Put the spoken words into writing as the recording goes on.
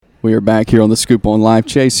We are back here on the Scoop on Life.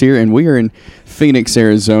 Chase here, and we are in Phoenix,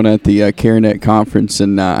 Arizona at the CareNet conference.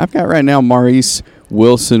 And I've got right now Maurice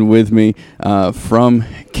Wilson with me from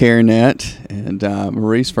CareNet. And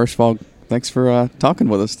Maurice, first of all, thanks for talking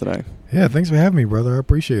with us today. Yeah, thanks for having me, brother. I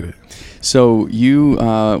appreciate it. So you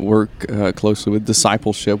work closely with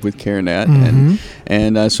discipleship with CareNet,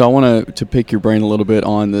 and so I want to pick your brain a little bit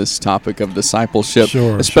on this topic of discipleship,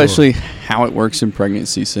 especially how it works in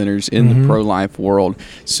pregnancy centers in the pro-life world.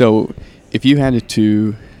 So if you had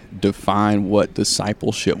to define what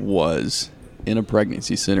discipleship was in a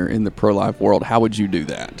pregnancy center in the pro-life world, how would you do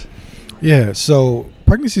that? Yeah, so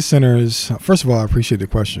pregnancy centers, first of all, I appreciate the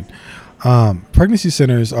question. Pregnancy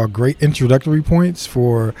centers are great introductory points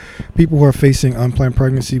for people who are facing unplanned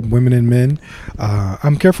pregnancy, women and men.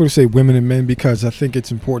 I'm careful to say women and men because I think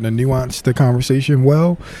it's important to nuance the conversation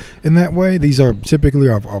well in that way. These are typically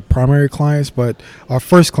our primary clients, but our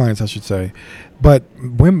first clients, I should say. But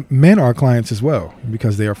men are clients as well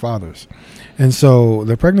because they are fathers. And so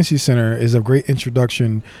the pregnancy center is a great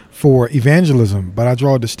introduction for evangelism, but I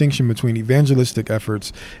draw a distinction between evangelistic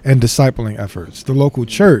efforts and discipling efforts. The local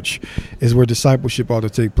church is where discipleship ought to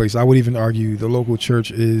take place. I would even argue the local church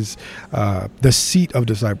is the seat of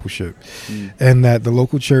discipleship, and that the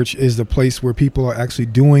local church is the place where people are actually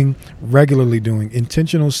regularly doing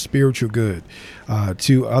intentional spiritual good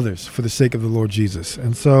to others for the sake of the Lord Jesus.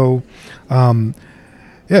 And so,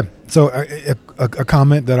 so a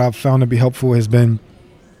comment that I've found to be helpful has been,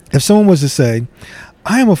 if someone was to say,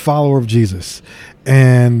 I am a follower of Jesus,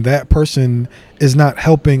 and that person is not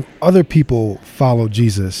helping other people follow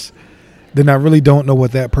Jesus, then I really don't know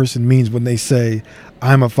what that person means when they say,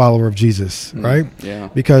 I'm a follower of Jesus, right? Yeah.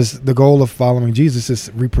 Because the goal of following Jesus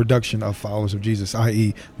is reproduction of followers of Jesus,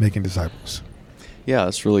 i.e. making disciples. Yeah,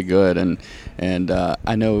 that's really good. And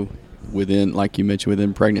I know within, like you mentioned,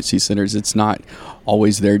 within pregnancy centers, it's not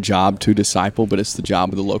always their job to disciple, but it's the job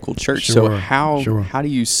of the local church. So how do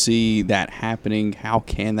you see that happening? How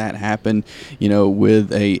can that happen,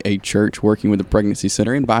 with a church working with a pregnancy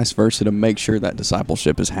center and vice versa to make sure that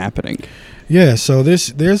discipleship is happening? Yeah, so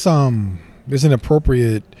there's an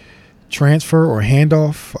appropriate transfer or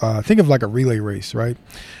handoff. Think of like a relay race, right?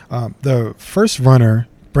 The first runner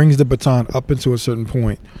brings the baton up into a certain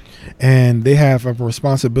point, and they have a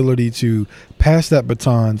responsibility to pass that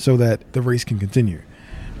baton so that the race can continue.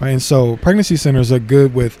 Right? And so pregnancy centers are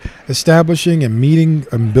good with establishing and meeting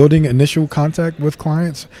and building initial contact with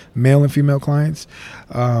clients, male and female clients.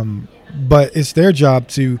 But it's their job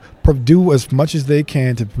to do as much as they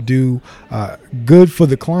can to do good for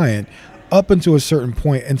the client up until a certain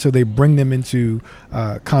point until they bring them into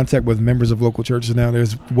contact with members of local churches. Now,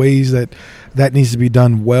 there's ways that needs to be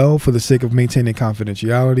done well for the sake of maintaining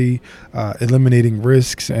confidentiality, eliminating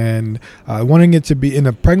risks, and wanting it to be in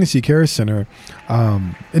a pregnancy care center.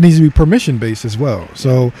 It needs to be permission-based as well.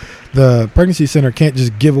 So the pregnancy center can't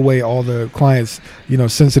just give away all the clients,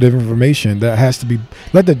 sensitive information. That has to be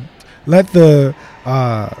let the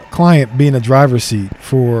client be in the driver's seat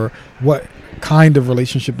for what kind of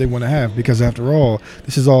relationship they want to have, because after all,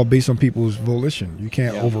 this is all based on people's volition. You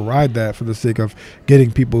can't override that for the sake of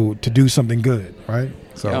getting people to do something good, right?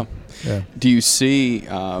 So, Do you see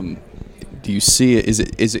it?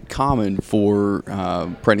 Is it common for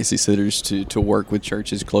pregnancy centers to work with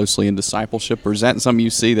churches closely in discipleship, or is that something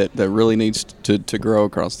you see that really needs to grow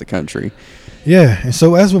across the country? Yeah, and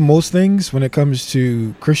so as with most things, when it comes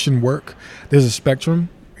to Christian work, there's a spectrum.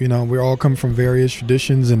 We all come from various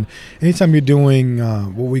traditions, and anytime you're doing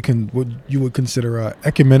what you would consider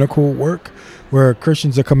ecumenical work, where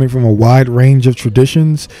Christians are coming from a wide range of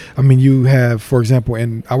traditions. I mean, you have, for example,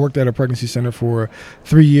 and I worked at a pregnancy center for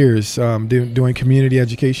 3 years doing community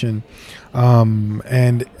education.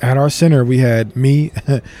 And at our center, we had me,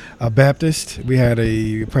 a Baptist, we had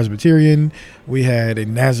a Presbyterian, we had a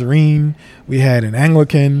Nazarene, we had an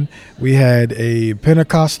Anglican, we had a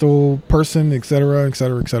Pentecostal person, et cetera, et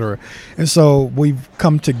cetera, et cetera. And so we've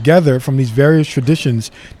come together from these various traditions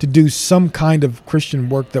to do some kind of Christian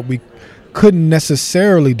work that we couldn't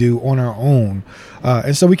necessarily do on our own.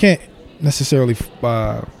 And so we can't necessarily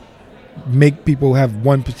make people have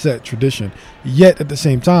 1% tradition. Yet at the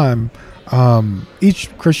same time,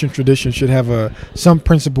 each Christian tradition should have some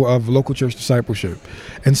principle of local church discipleship.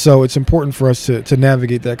 And so it's important for us to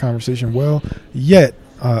navigate that conversation well. Yet,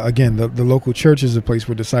 again, the local church is a place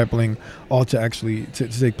where discipling ought to actually to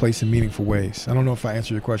take place in meaningful ways. I don't know if I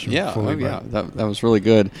answered your question fully. That was really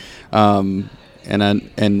good.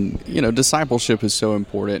 And discipleship is so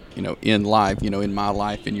important, in life, in my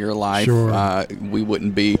life, in your life. Sure. We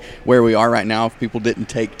wouldn't be where we are right now if people didn't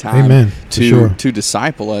take time Amen. to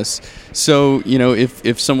disciple us. So,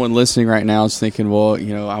 if someone listening right now is thinking, well,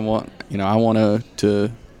 I want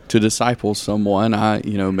to disciple someone,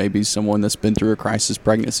 maybe someone that's been through a crisis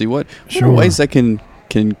pregnancy, what are ways that can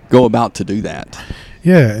go about to do that?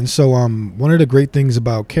 Yeah, and so one of the great things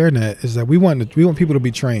about CareNet is that we want people to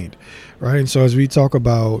be trained, right? And so as we talk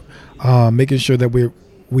about making sure that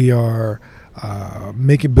we are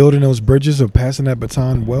building those bridges of passing that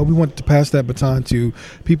baton, well, we want to pass that baton to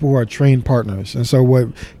people who are trained partners. And so what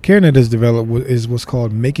CareNet has developed is what's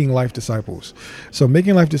called Making Life Disciples. So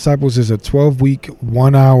Making Life Disciples is a 12-week,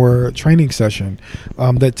 1-hour training session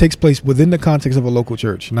that takes place within the context of a local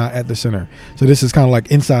church, not at the center. So this is kind of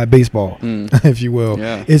like inside baseball, if you will.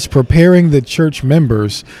 Yeah. It's preparing the church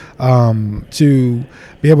members to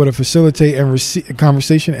be able to facilitate and receive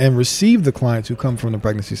conversation and receive the clients who come from the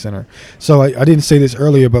pregnancy center. So I didn't say this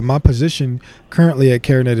earlier, but my position currently at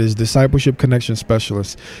CareNet is Discipleship Connection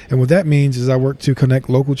Specialist. And what that means is I work to connect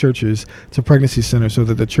local churches to pregnancy centers so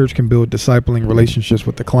that the church can build discipling relationships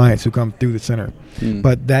with the clients who come through the center.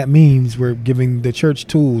 But that means we're giving the church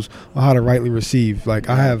tools on how to rightly receive. Like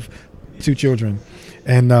I have 2 children,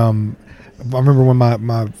 and I remember when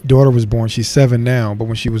my daughter was born. She's 7 now, but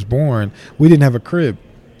when she was born, we didn't have a crib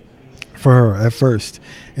for her at first.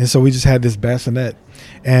 And so we just had this bassinet.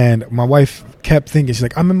 And my wife kept thinking, she's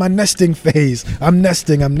like, I'm in my nesting phase. I'm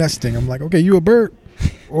nesting. I'm like, okay, you a bird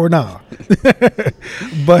or nah?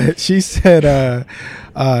 But she said,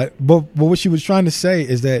 but what she was trying to say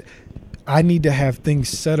is that I need to have things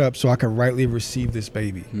set up so I can rightly receive this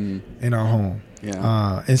baby in our home.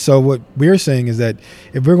 Yeah. And so what we're saying is that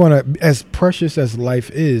if we're going to, as precious as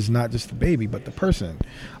life is, not just the baby, but the person,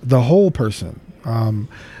 the whole person,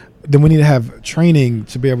 then we need to have training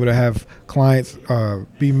to be able to have clients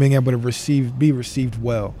being able to be received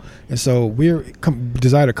well. And so we're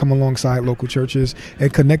desire to come alongside local churches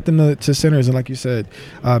and connect them to centers. And like you said,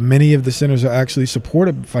 many of the centers are actually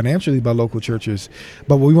supported financially by local churches.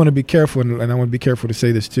 But what we want to be careful, and I want to be careful to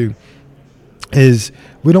say this too, is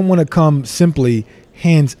we don't want to come simply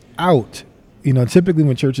hands out. Typically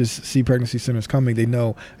when churches see pregnancy centers coming, they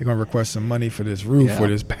know they're going to request some money for this roof or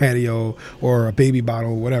this patio or a baby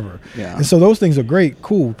bottle or whatever. Yeah. And so those things are great,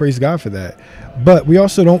 cool, praise God for that. But we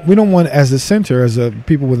also don't want, as a center, as a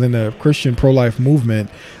people within the Christian pro-life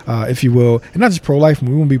movement, if you will, and not just pro-life,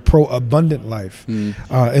 we want to be pro-abundant life.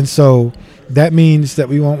 And so that means that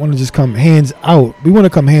we won't want to just come hands out. We want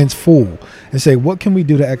to come hands full and say, what can we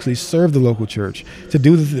do to actually serve the local church, to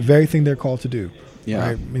do the very thing they're called to do? Yeah.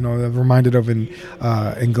 Right? I'm reminded of in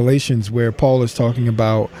Galatians where Paul is talking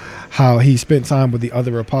about how he spent time with the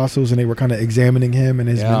other apostles and they were kind of examining him and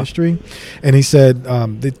his ministry. And he said,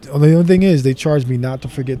 the only thing is they charged me not to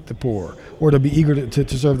forget the poor or to be eager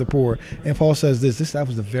to serve the poor. And Paul says that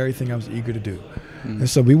was the very thing I was eager to do. And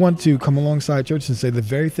so we want to come alongside churches and say the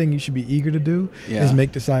very thing you should be eager to do is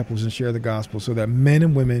make disciples and share the gospel so that men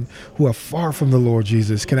and women who are far from the Lord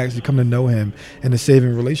Jesus can actually come to know him in a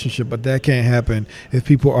saving relationship. But that can't happen if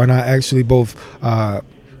people are not actually both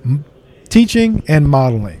teaching and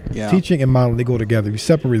modeling. Teaching and modeling, they go together. You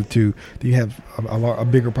separate the two, then you have a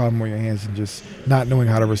bigger problem on your hands than just not knowing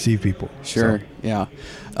how to receive people. Sure. Yeah.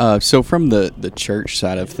 So from the church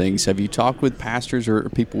side of things, have you talked with pastors or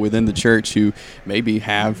people within the church who maybe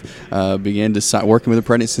have began working with the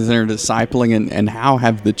pregnancy center, discipling, and how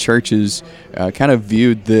have the churches kind of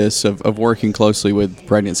viewed this of working closely with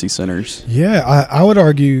pregnancy centers? Yeah, I would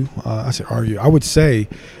argue, I would say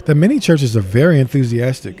that many churches are very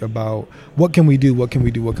enthusiastic about what can we do.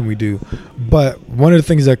 But one of the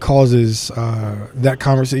things that causes that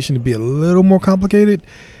conversation to be a little more complicated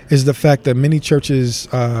is the fact that many churches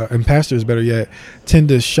and pastors, better yet, tend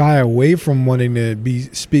to shy away from wanting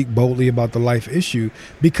to speak boldly about the life issue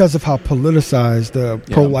because of how politicized the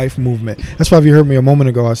pro-life movement. That's why if you heard me a moment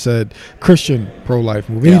ago, I said Christian pro-life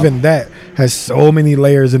movement. Even that has so many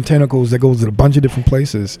layers and tentacles that goes to a bunch of different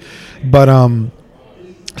places. But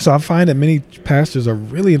so I find that many pastors are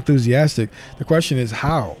really enthusiastic. The question is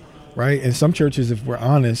how? Right? And some churches, if we're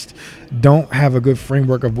honest, don't have a good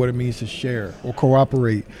framework of what it means to share or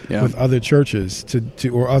cooperate with other churches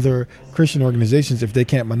or other Christian organizations if they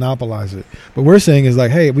can't monopolize it. But we're saying is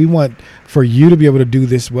like, hey, we want for you to be able to do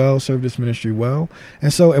this well, serve this ministry well.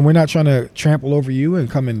 And we're not trying to trample over you and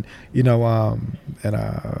come and,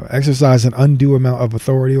 exercise an undue amount of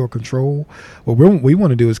authority or control. What we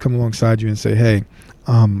want to do is come alongside you and say, hey,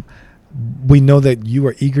 we know that you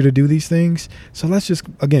are eager to do these things. So let's just,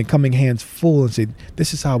 again, coming hands full and say,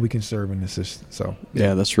 this is how we can serve in this system. So,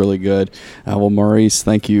 yeah, that's really good. Well, Maurice,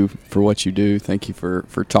 thank you for what you do. Thank you for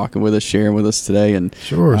talking with us, sharing with us today. And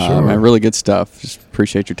sure. Man, really good stuff. Just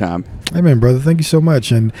appreciate your time. Amen, brother. Thank you so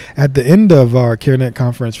much. And at the end of our CareNet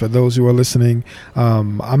conference, for those who are listening,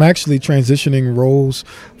 I'm actually transitioning roles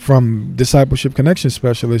from discipleship connection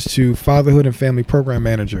specialist to fatherhood and family program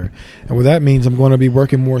manager. And what that means, I'm going to be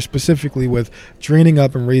working more specifically with training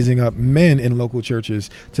up and raising up men in local churches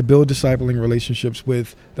to build discipling relationships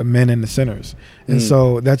with the men and the sinners. And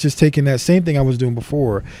so that's just taking that same thing I was doing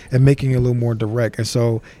before and making it a little more direct. And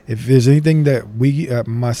so if there's anything that we,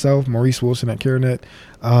 myself, Maurice Wilson at CareNet,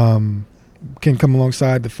 can come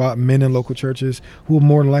alongside the men in local churches who are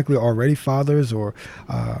more than likely already fathers or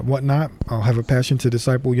whatnot, I'll have a passion to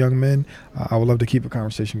disciple young men. I would love to keep a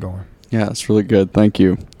conversation going. Yeah, that's really good. Thank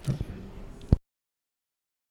you.